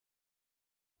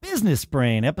Business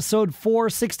Brain, episode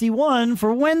 461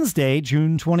 for Wednesday,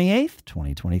 June 28th,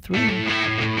 2023.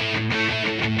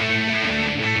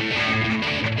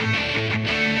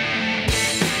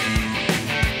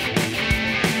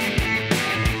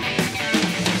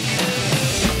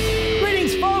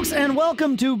 Greetings, folks, and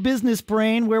welcome to Business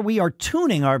Brain, where we are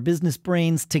tuning our business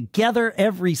brains together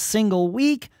every single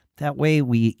week. That way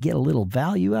we get a little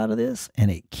value out of this, and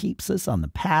it keeps us on the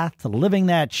path to living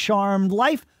that charmed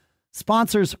life.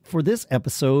 Sponsors for this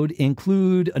episode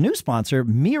include a new sponsor,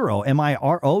 Miro,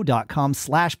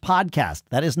 MIRO.com/podcast.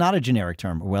 That is not a generic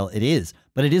term. Well, it is,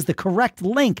 but it is the correct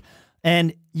link.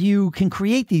 And you can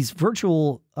create these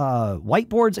virtual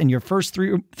whiteboards, and your first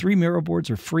three Miro boards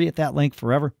are free at that link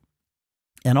forever.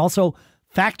 And also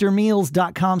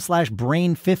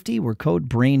factormeals.com/brain50, where code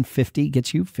brain50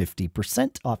 gets you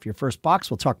 50% off your first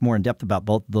box. We'll talk more in depth about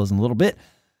both of those in a little bit.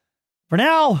 For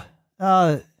now,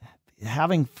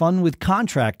 having fun with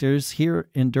contractors here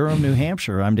in Durham, New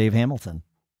Hampshire. I'm Dave Hamilton.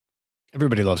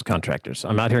 Everybody loves contractors.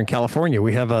 I'm out here in California.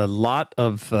 We have a lot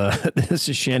of, this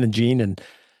is Shannon Jean, and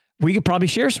we could probably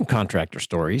share some contractor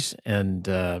stories. And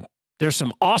there's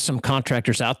some awesome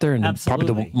contractors out there, and Absolutely.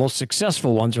 Probably the most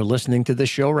successful ones are listening to this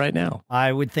show right now.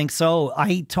 I would think so.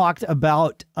 I talked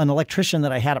about an electrician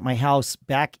that I had at my house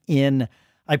back in,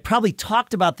 I probably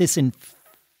talked about this in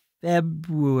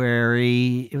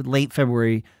February, late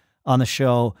February, on the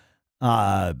show.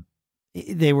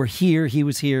 They were here. He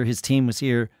was here. His team was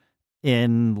here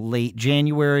in late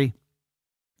January.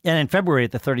 And in February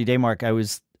at the 30-day mark, I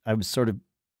was sort of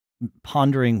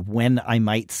pondering when I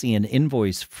might see an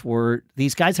invoice for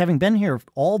these guys having been here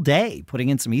all day, putting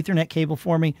in some Ethernet cable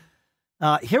for me.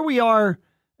 Here we are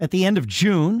at the end of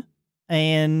June,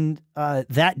 and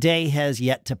that day has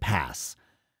yet to pass.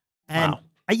 And wow.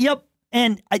 Yep.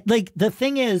 And the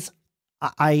thing is,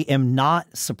 I am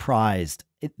not surprised.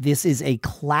 This is a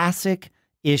classic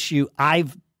issue.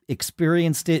 I've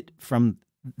experienced it from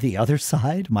the other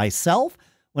side myself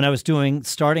when I was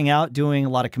starting out doing a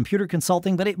lot of computer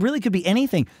consulting, but it really could be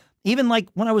anything. Even like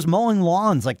when I was mowing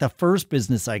lawns, like the first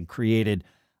business I created,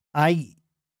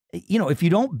 if you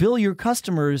don't bill your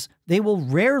customers, they will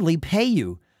rarely pay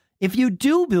you. If you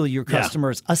do bill your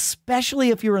customers,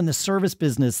 especially if you're in the service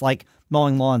business, like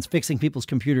mowing lawns, fixing people's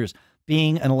computers,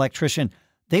 being an electrician,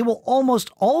 they will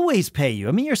almost always pay you.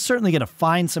 I mean, you're certainly going to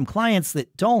find some clients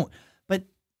that don't, but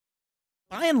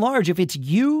by and large, if it's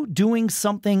you doing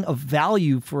something of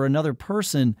value for another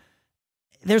person,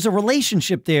 there's a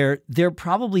relationship there. They're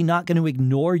probably not going to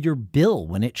ignore your bill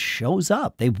when it shows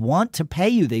up. They want to pay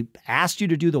you. They asked you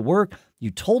to do the work.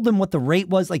 You told them what the rate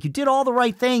was. Like, you did all the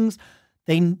right things.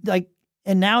 And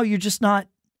now you're just not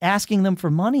asking them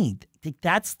for money.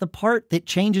 That's the part that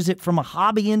changes it from a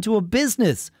hobby into a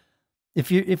business.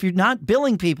 If you're not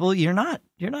billing people, you're not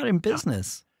in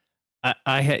business.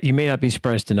 You may not be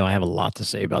surprised to know I have a lot to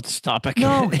say about this topic.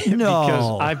 No,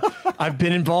 because I've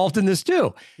been involved in this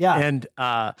too. Yeah, and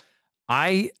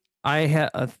I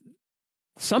have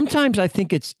sometimes I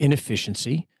think it's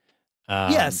inefficiency.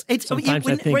 Yes,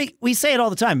 we say it all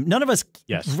the time. None of us,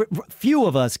 few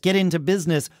of us, get into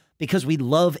business because we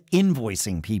love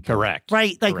invoicing people. Correct.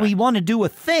 Right? Like, Correct. We want to do a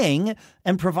thing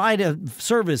and provide a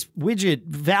service, widget,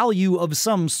 value of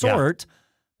some sort. Yeah.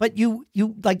 But you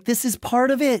this is part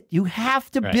of it. You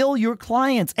have to bill your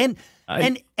clients. And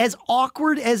as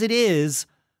awkward as it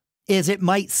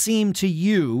might seem to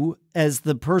you as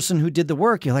the person who did the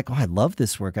work, you're like, oh, I love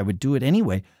this work. I would do it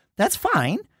anyway. That's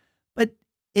fine. But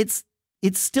it's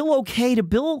still okay to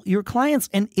bill your clients.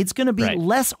 And it's going to be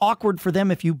less awkward for them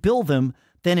if you bill them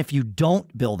than if you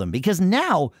don't bill them. Because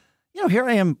now, here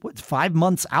I am, 5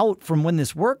 months out from when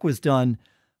this work was done.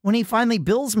 When he finally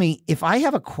bills me, if I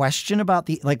have a question about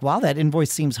wow, that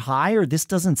invoice seems high, or this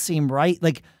doesn't seem right,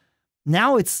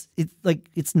 now it's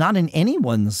not in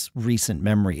anyone's recent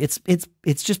memory. It's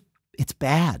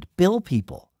bad. Bill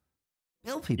people.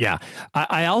 Yeah.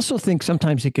 I also think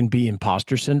sometimes it can be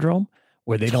imposter syndrome,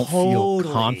 where they don't feel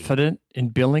confident in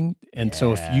billing. And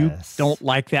so if you don't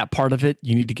like that part of it,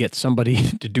 you need to get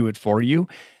somebody to do it for you.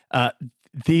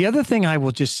 The other thing I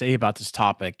will just say about this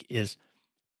topic is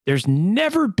there's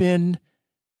never been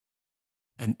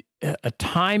a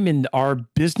time in our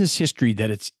business history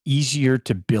that it's easier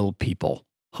to bill people.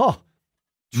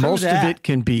 Most of it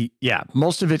can be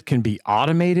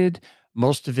automated.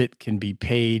 Most of it can be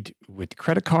paid with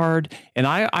credit card. And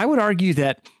I would argue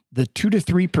that the 2 to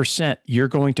 3% you're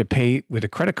going to pay with a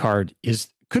credit card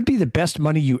could be the best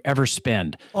money you ever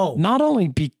spend. Oh, not only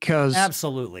because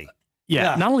absolutely.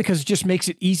 Not only because it just makes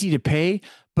it easy to pay,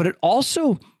 but it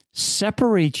also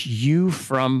separates you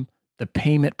from the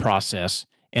payment process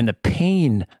and the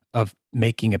pain of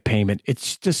making a payment.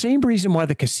 It's the same reason why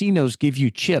the casinos give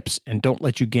you chips and don't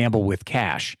let you gamble with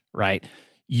cash, right?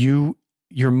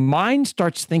 Your mind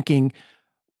starts thinking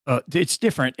it's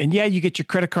different. And yeah, you get your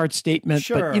credit card statement,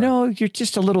 but you're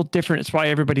just a little different. It's why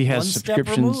everybody has one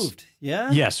subscriptions. Step removed.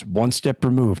 Yeah. Yes, one step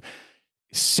removed.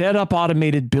 Set up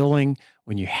automated billing.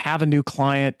 When you have a new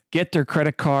client, get their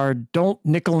credit card. Don't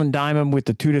nickel and dime them with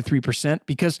the 2 to 3%,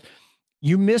 because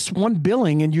you miss one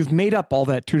billing and you've made up all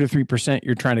that 2 to 3%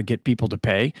 you're trying to get people to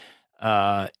pay.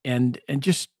 And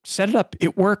just set it up.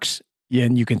 It works,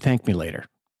 and you can thank me later.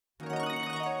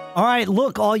 All right,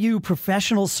 look, all you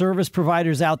professional service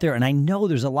providers out there, and I know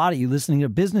there's a lot of you listening to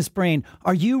Business Brain,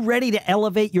 are you ready to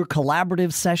elevate your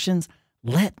collaborative sessions?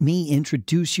 Let me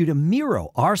introduce you to Miro,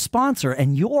 our sponsor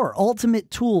and your ultimate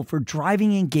tool for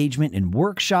driving engagement in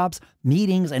workshops,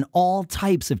 meetings, and all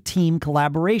types of team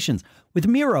collaborations. With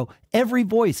Miro, every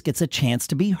voice gets a chance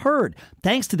to be heard.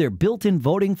 Thanks to their built-in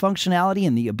voting functionality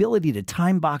and the ability to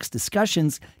time box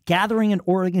discussions, gathering and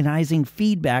organizing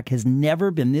feedback has never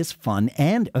been this fun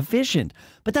and efficient.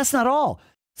 But that's not all.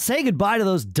 Say goodbye to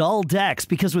those dull decks,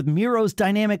 because with Miro's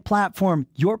dynamic platform,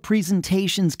 your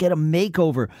presentations get a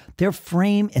makeover. Their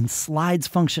frame and slides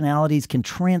functionalities can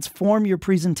transform your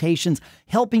presentations,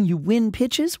 helping you win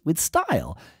pitches with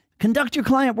style. Conduct your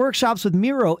client workshops with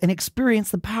Miro and experience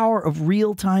the power of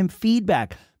real-time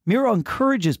feedback. Miro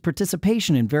encourages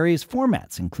participation in various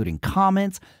formats, including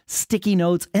comments, sticky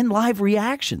notes, and live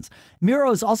reactions.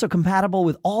 Miro is also compatible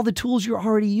with all the tools you're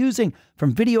already using,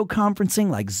 from video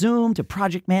conferencing like Zoom to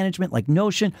project management like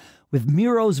Notion. With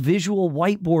Miro's visual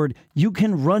whiteboard, you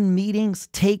can run meetings,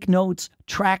 take notes,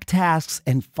 track tasks,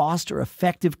 and foster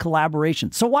effective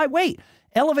collaboration. So why wait?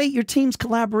 Elevate your team's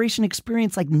collaboration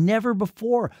experience like never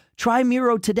before. Try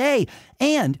Miro today.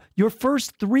 And your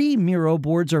first 3 Miro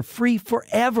boards are free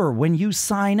forever when you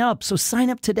sign up. So sign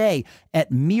up today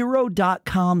at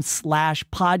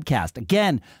Miro.com/podcast.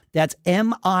 Again, that's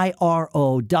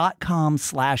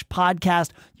MIRO.com/podcast.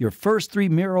 Your first 3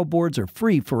 Miro boards are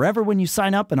free forever when you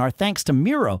sign up. And our thanks to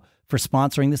Miro for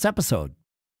sponsoring this episode.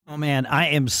 Oh, man, I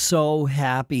am so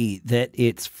happy that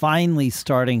it's finally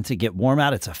starting to get warm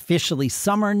out. It's officially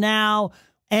summer now.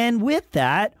 And with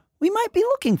that, we might be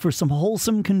looking for some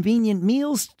wholesome, convenient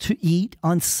meals to eat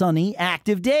on sunny,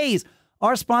 active days.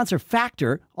 Our sponsor,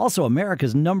 Factor, also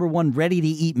America's #1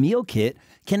 ready-to-eat meal kit,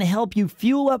 can help you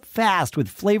fuel up fast with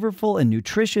flavorful and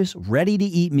nutritious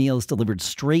ready-to-eat meals delivered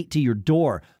straight to your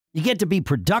door. You get to be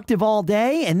productive all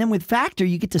day, and then with Factor,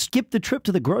 you get to skip the trip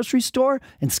to the grocery store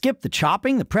and skip the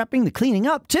chopping, the prepping, the cleaning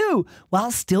up, too,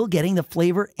 while still getting the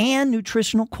flavor and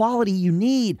nutritional quality you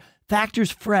need.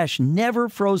 Factor's fresh, never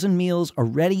frozen meals are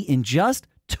ready in just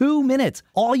 2 minutes.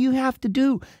 All you have to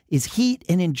do is heat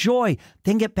and enjoy,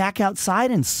 then get back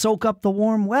outside and soak up the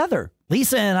warm weather.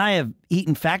 Lisa and I have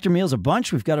eaten Factor meals a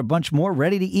bunch. We've got a bunch more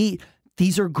ready to eat.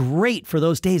 These are great for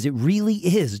those days. It really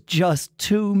is just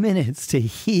 2 minutes to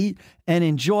heat and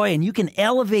enjoy. And you can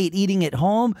elevate eating at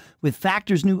home with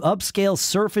Factor's new upscale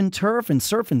surf and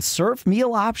surf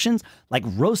meal options like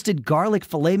roasted garlic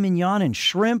filet mignon and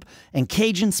shrimp and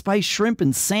Cajun spice shrimp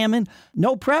and salmon.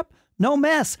 No prep, no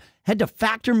mess. Head to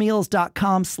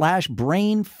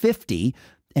factormeals.com/brain50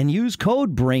 and use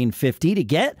code brain50 to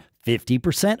get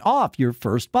 50% off your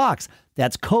first box.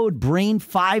 That's code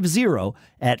BRAIN50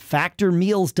 at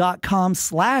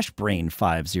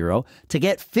factormeals.com/brain50 to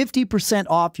get 50%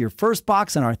 off your first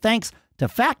box. And our thanks to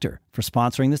Factor for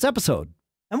sponsoring this episode.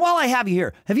 And while I have you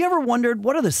here, have you ever wondered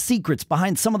what are the secrets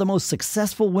behind some of the most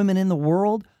successful women in the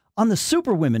world? On the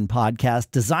Superwomen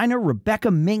podcast, designer Rebecca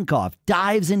Minkoff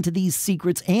dives into these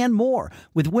secrets and more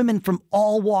with women from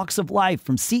all walks of life,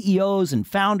 from CEOs and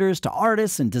founders to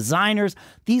artists and designers.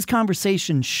 These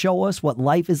conversations show us what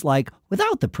life is like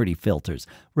without the pretty filters.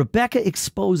 Rebecca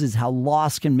exposes how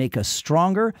loss can make us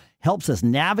stronger, helps us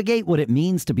navigate what it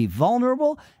means to be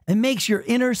vulnerable, and makes your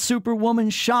inner superwoman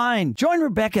shine. Join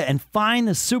Rebecca and find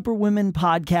the Superwomen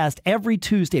podcast every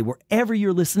Tuesday wherever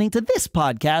you're listening to this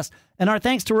podcast. And our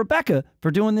thanks to Rebecca for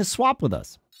doing this swap with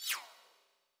us.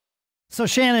 So,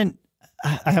 Shannon,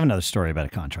 I have another story about a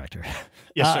contractor.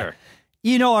 Yes, sir.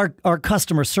 You know, our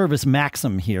customer service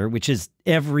maxim here, which is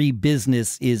every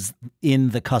business is in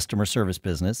the customer service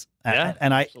business. Yeah,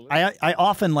 and I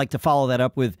often like to follow that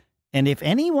up with, and if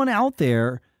anyone out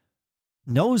there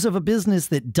knows of a business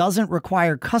that doesn't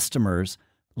require customers,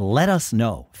 let us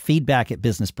know. Feedback at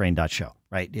businessbrain.show,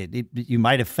 right? You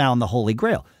might have found the Holy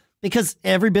Grail. Because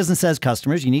every business has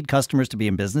customers. You need customers to be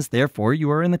in business. Therefore,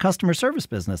 you are in the customer service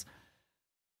business.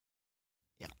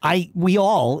 We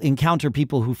all encounter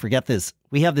people who forget this.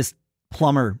 We have this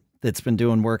plumber that's been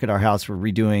doing work at our house. We're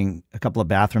redoing a couple of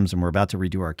bathrooms, and we're about to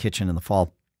redo our kitchen in the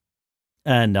fall.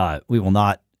 And we will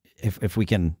not, if we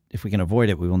can avoid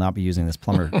it, we will not be using this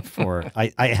plumber for.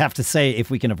 I have to say, if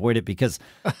we can avoid it, because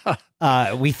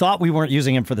we thought we weren't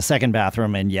using him for the second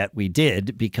bathroom, and yet we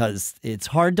did, because it's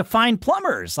hard to find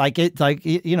plumbers.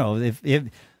 If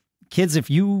kids, if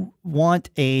you want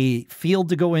a field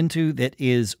to go into that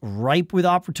is ripe with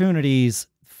opportunities,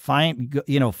 find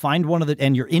one of the,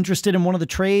 and you're interested in one of the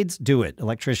trades, do it.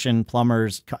 Electrician,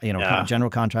 plumbers, general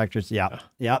contractors. Yeah,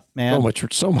 man.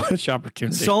 So much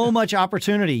opportunity. So much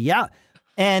opportunity. Yeah.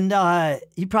 And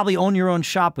you probably own your own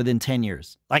shop within 10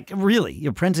 years. Like, really, you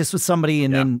apprentice with somebody,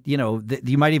 and then,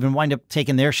 you might even wind up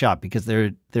taking their shop, because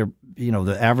they're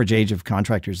the average age of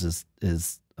contractors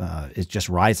is just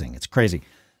rising. It's crazy.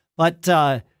 But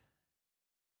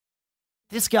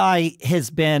this guy has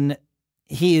been,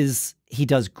 he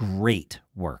does great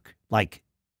work, like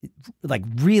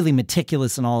really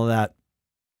meticulous and all of that.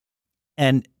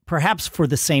 And perhaps for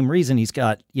the same reason, he's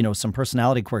got, some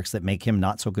personality quirks that make him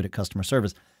not so good at customer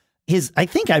service. I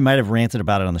think I might have ranted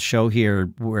about it on the show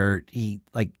here, where the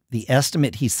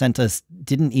estimate he sent us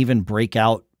didn't even break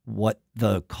out what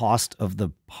the cost of the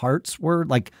parts were,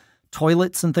 like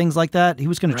toilets and things like that. He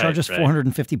was going to charge us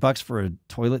 $450 for a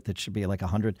toilet that should be like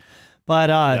 $100. But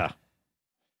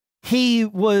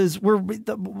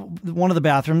one of the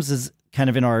bathrooms is kind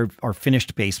of in our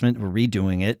finished basement. We're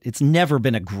redoing it. It's never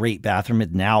been a great bathroom.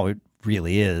 Now it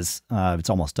really is. It's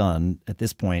almost done at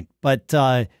this point. But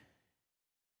it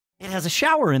has a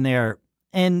shower in there,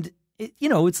 and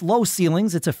it's low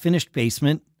ceilings. It's a finished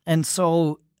basement, and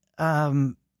so I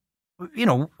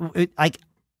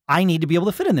need to be able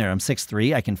to fit in there. I'm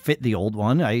 6'3". I can fit the old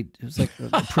one. It was like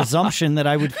a presumption that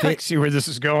I would fit. I see where this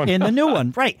is going. In the new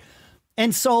one, right?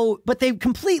 And so, but they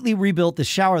completely rebuilt the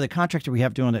shower. The contractor we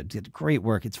have doing it did great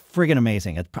work. It's friggin'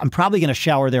 amazing. I'm probably going to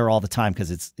shower there all the time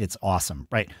because it's awesome,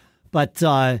 right? But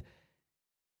the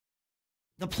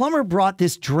plumber brought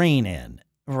this drain in,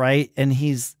 right? And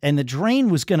the drain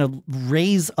was going to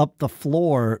raise up the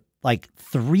floor like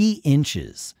 3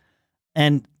 inches.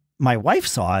 And my wife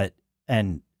saw it,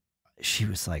 and she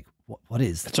was like, what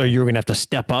is this? So you're going to have to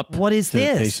step up. What is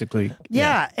this? Basically.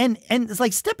 Yeah. And it's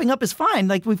like, stepping up is fine.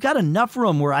 Like, we've got enough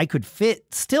room where I could fit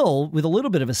still with a little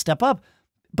bit of a step up.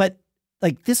 But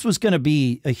like, this was going to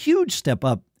be a huge step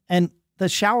up. And the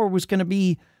shower was going to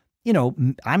be,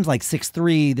 I'm like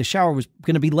 6'3". The shower was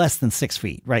going to be less than 6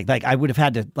 feet, right? Like, I would have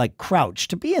had to like crouch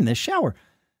to be in this shower.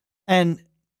 And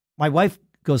my wife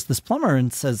goes to this plumber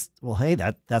and says, well, hey,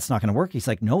 that's not going to work. He's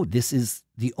like, no, this is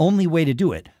the only way to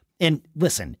do it. And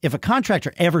listen, if a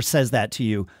contractor ever says that to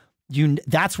you,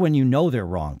 that's when you know they're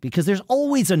wrong, because there's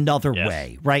always another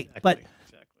way, right? Exactly, but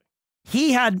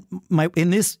he had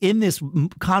in this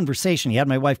conversation, he had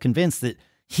my wife convinced that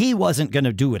he wasn't going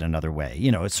to do it another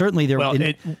way. Certainly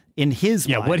in his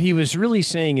mind. What he was really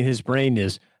saying in his brain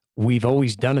is, we've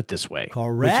always done it this way.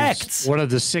 Correct. Which is one of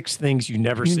the 6 things you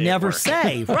never say. You never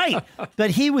say, right.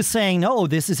 But he was saying, no,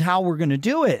 this is how we're going to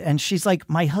do it. And she's like,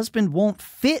 my husband won't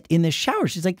fit in this shower.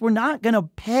 She's like, we're not going to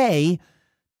pay,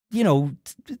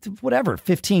 whatever,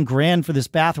 15 grand for this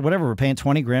bath or whatever. We're paying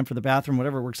 20 grand for the bathroom,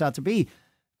 whatever it works out to be,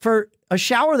 for a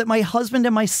shower that my husband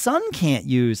and my son can't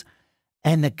use.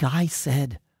 And the guy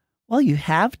said, well, you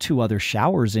have 2 other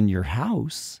showers in your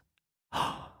house.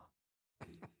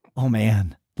 Oh,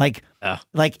 man. Like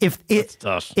if he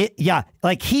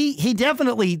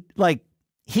definitely, like,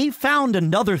 he found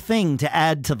another thing to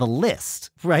add to the list,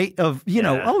 right? Of,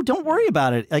 oh, don't worry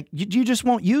about it. Like, you just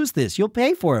won't use this. You'll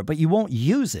pay for it, but you won't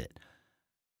use it.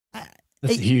 That's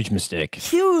a huge mistake.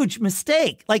 Huge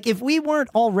mistake. Like, if we weren't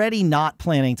already not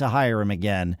planning to hire him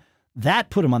again,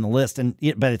 that put him on the list. And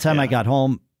by the time I got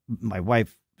home, my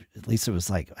wife, Lisa, was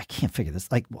like, I can't figure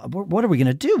this. Like, what are we going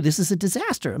to do? This is a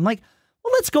disaster. I'm like,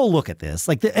 well, let's go look at this.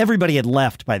 Like, everybody had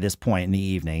left by this point in the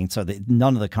evening, so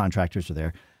none of the contractors were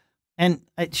there. And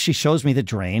she shows me the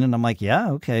drain, and I'm like, yeah,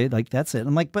 okay, like, that's it.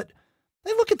 I'm like, but I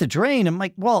look at the drain. I'm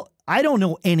like, well, I don't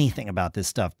know anything about this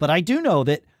stuff, but I do know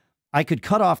that I could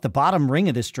cut off the bottom ring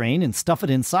of this drain and stuff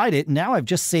it inside it. And now I've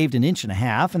just saved 1.5 inches,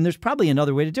 and there's probably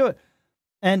another way to do it.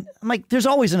 And I'm like, there's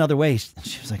always another way.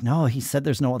 She was like, no, he said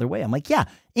there's no other way. I'm like, yeah,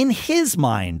 in his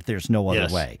mind, there's no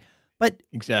other way. But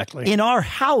exactly, in our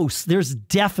house, there's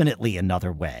definitely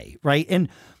another way, right? And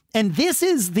this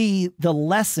is the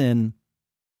lesson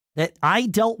that I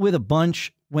dealt with a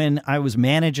bunch when I was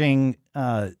managing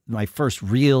my first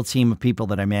real team of people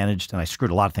that I managed, and I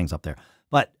screwed a lot of things up there.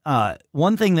 But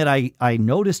one thing that I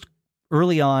noticed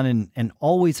early on and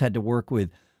always had to work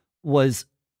with was,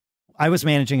 I was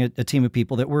managing a team of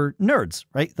people that were nerds,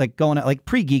 right? Like, going out, like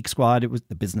pre-Geek Squad,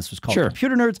 the business was called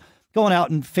Computer Nerds, going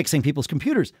out and fixing people's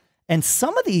computers. And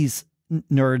some of these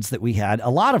nerds that we had, a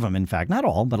lot of them, in fact, not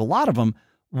all, but a lot of them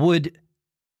would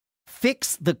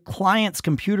fix the client's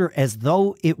computer as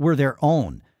though it were their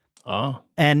own. Oh.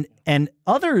 And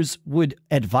others would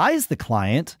advise the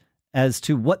client as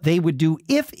to what they would do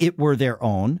if it were their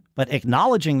own, but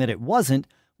acknowledging that it wasn't,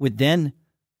 would then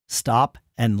stop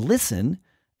and listen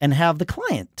and have the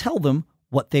client tell them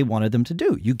what they wanted them to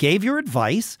do. You gave your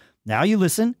advice, now you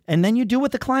listen, and then you do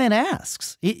what the client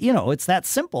asks. It's that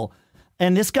simple.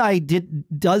 And this guy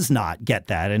does not get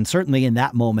that. And certainly in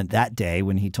that moment, that day,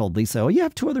 when he told Lisa, "Oh, you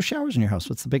have 2 other showers in your house.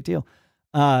 What's the big deal?"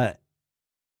 And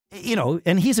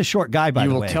he's a short guy, by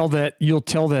the way. You'll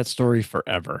tell that story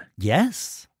forever.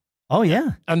 Yes. Oh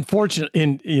yeah.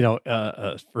 Unfortunately,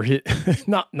 for his,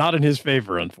 not in his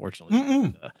favor,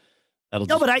 unfortunately.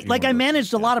 No, but I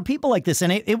managed a lot of people like this,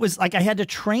 and it was like I had to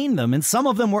train them, and some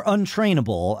of them were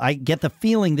untrainable. I get the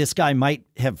feeling this guy might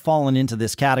have fallen into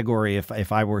this category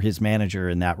if I were his manager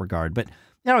in that regard. But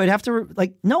I'd have to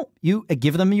you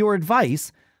give them your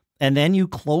advice, and then you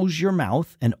close your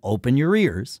mouth and open your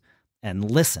ears and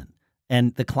listen.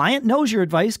 And the client knows your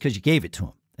advice because you gave it to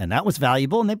him, and that was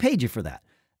valuable, and they paid you for that.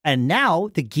 And now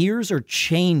the gears are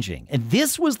changing, and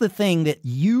this was the thing that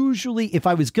usually, if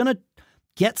I was going to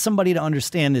get somebody to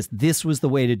understand this was the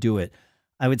way to do it,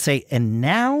 I would say, and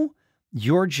now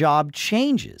your job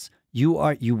changes.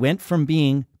 You went from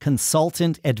being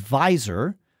consultant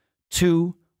advisor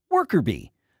to worker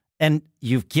bee, and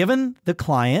you've given the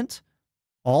client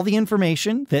all the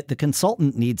information that the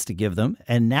consultant needs to give them.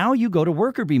 And now you go to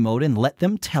worker bee mode and let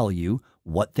them tell you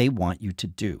what they want you to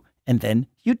do. And then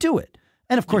you do it.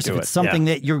 And of course, if it's something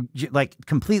that you're like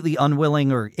completely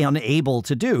unwilling or unable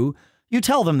to do, you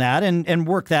tell them that and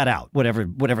work that out, whatever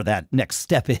that next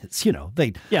step is.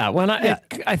 I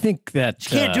think that you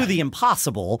can't do the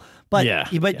impossible,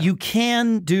 but you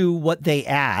can do what they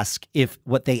ask if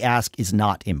what they ask is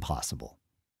not impossible.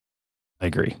 I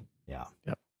agree. Yeah.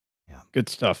 Yep. Yeah. Good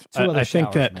stuff. I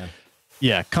think that. Man.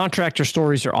 Yeah, contractor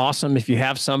stories are awesome. If you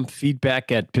have some,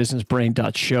 feedback at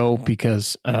businessbrain.show,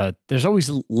 because there's always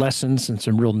lessons and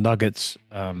some real nuggets.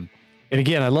 And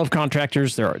again, I love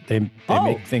contractors. They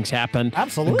make things happen.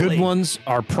 Absolutely. The good ones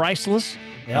are priceless.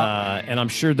 Yeah. And I'm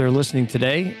sure they're listening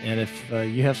today. And if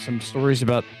you have some stories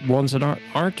about ones that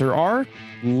aren't or are,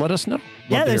 let us know.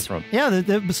 Love to hear from. Yeah,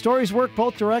 the stories work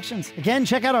both directions. Again,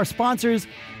 check out our sponsors,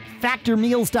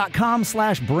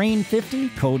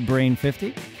 factormeals.com/brain50, code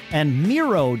brain50, and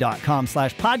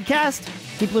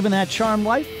Miro.com/podcast. Keep living that charmed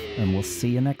life, and we'll see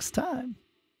you next time.